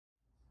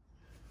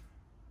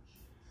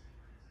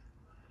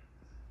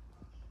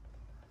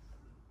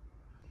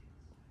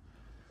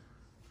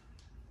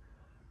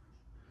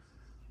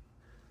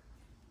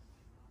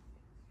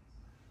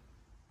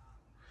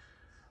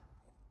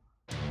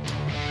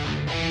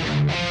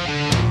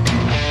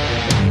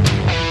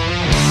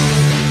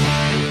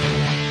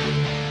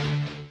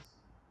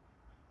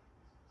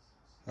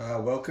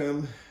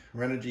welcome.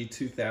 Renogy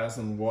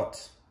 2000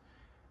 watt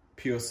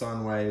pure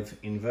sine wave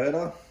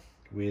inverter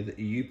with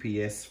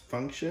a UPS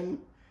function.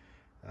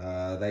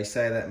 They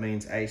say that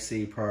means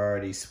AC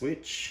priority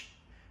switch.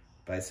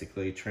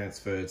 Basically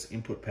transfers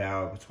input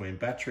power between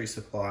battery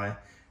supply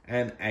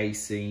and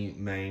AC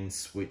main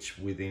switch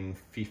within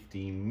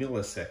 50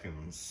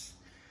 milliseconds.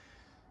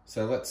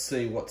 So let's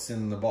see what's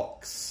in the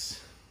box.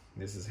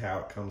 This is how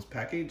it comes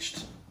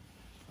packaged.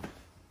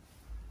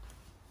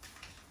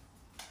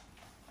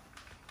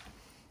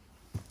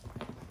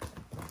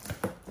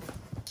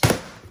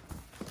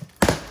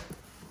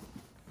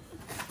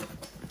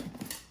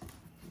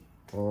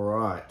 All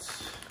right,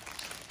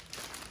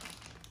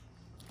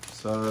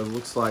 so it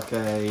looks like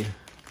a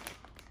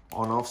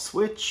on-off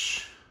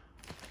switch,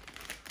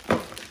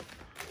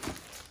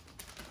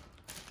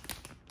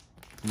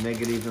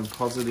 negative and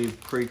positive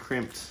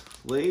pre-crimped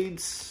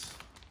leads,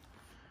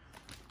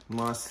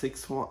 nice thick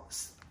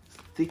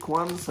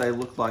ones, they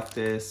look like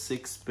they're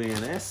 6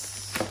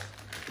 BNS,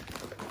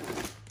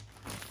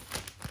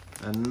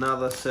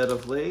 another set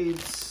of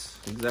leads,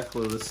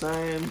 exactly the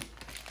same,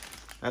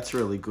 that's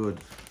really good.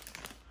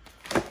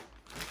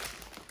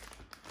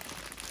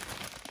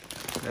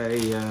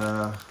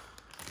 A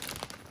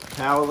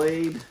power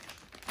lead,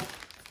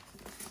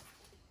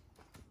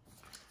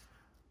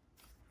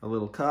 a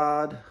little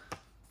card,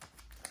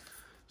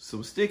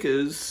 some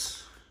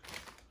stickers,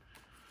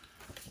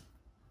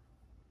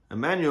 a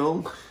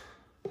manual,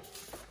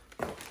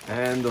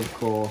 and of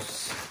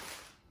course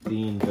the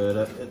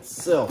inverter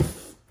itself.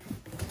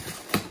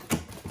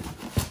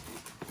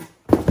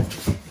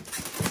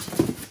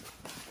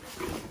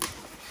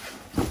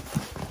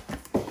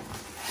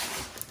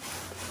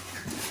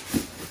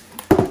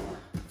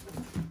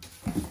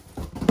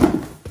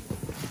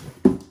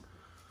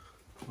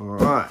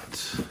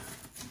 Alright,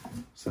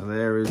 so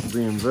there is the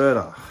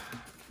inverter.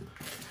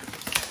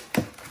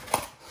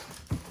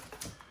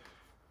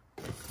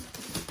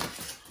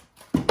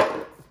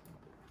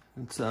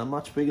 It's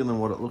much bigger than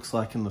what it looks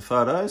like in the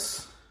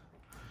photos.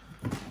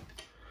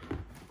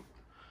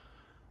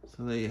 So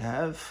there you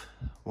have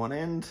one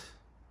end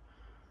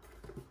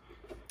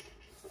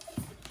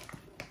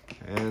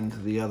and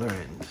the other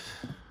end.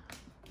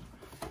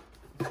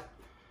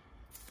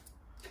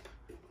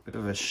 Bit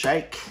of a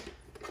shake.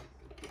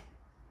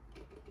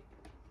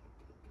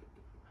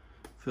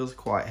 Feels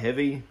quite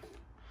heavy,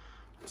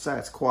 so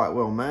it's quite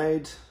well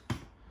made.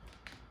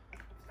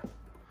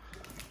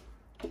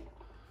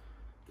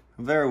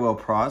 Very well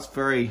priced,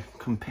 very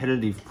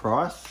competitive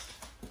price.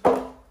 I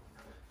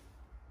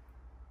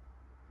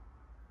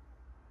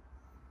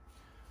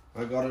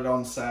got it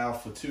on sale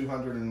for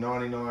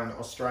 299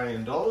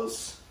 Australian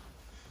dollars.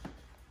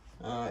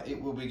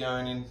 It will be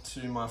going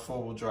into my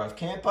 4-wheel drive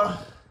camper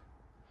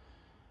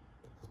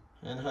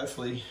and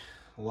hopefully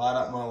light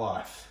up my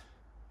life.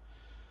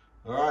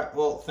 Alright,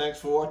 well, thanks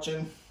for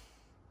watching.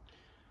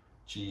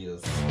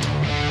 Cheers.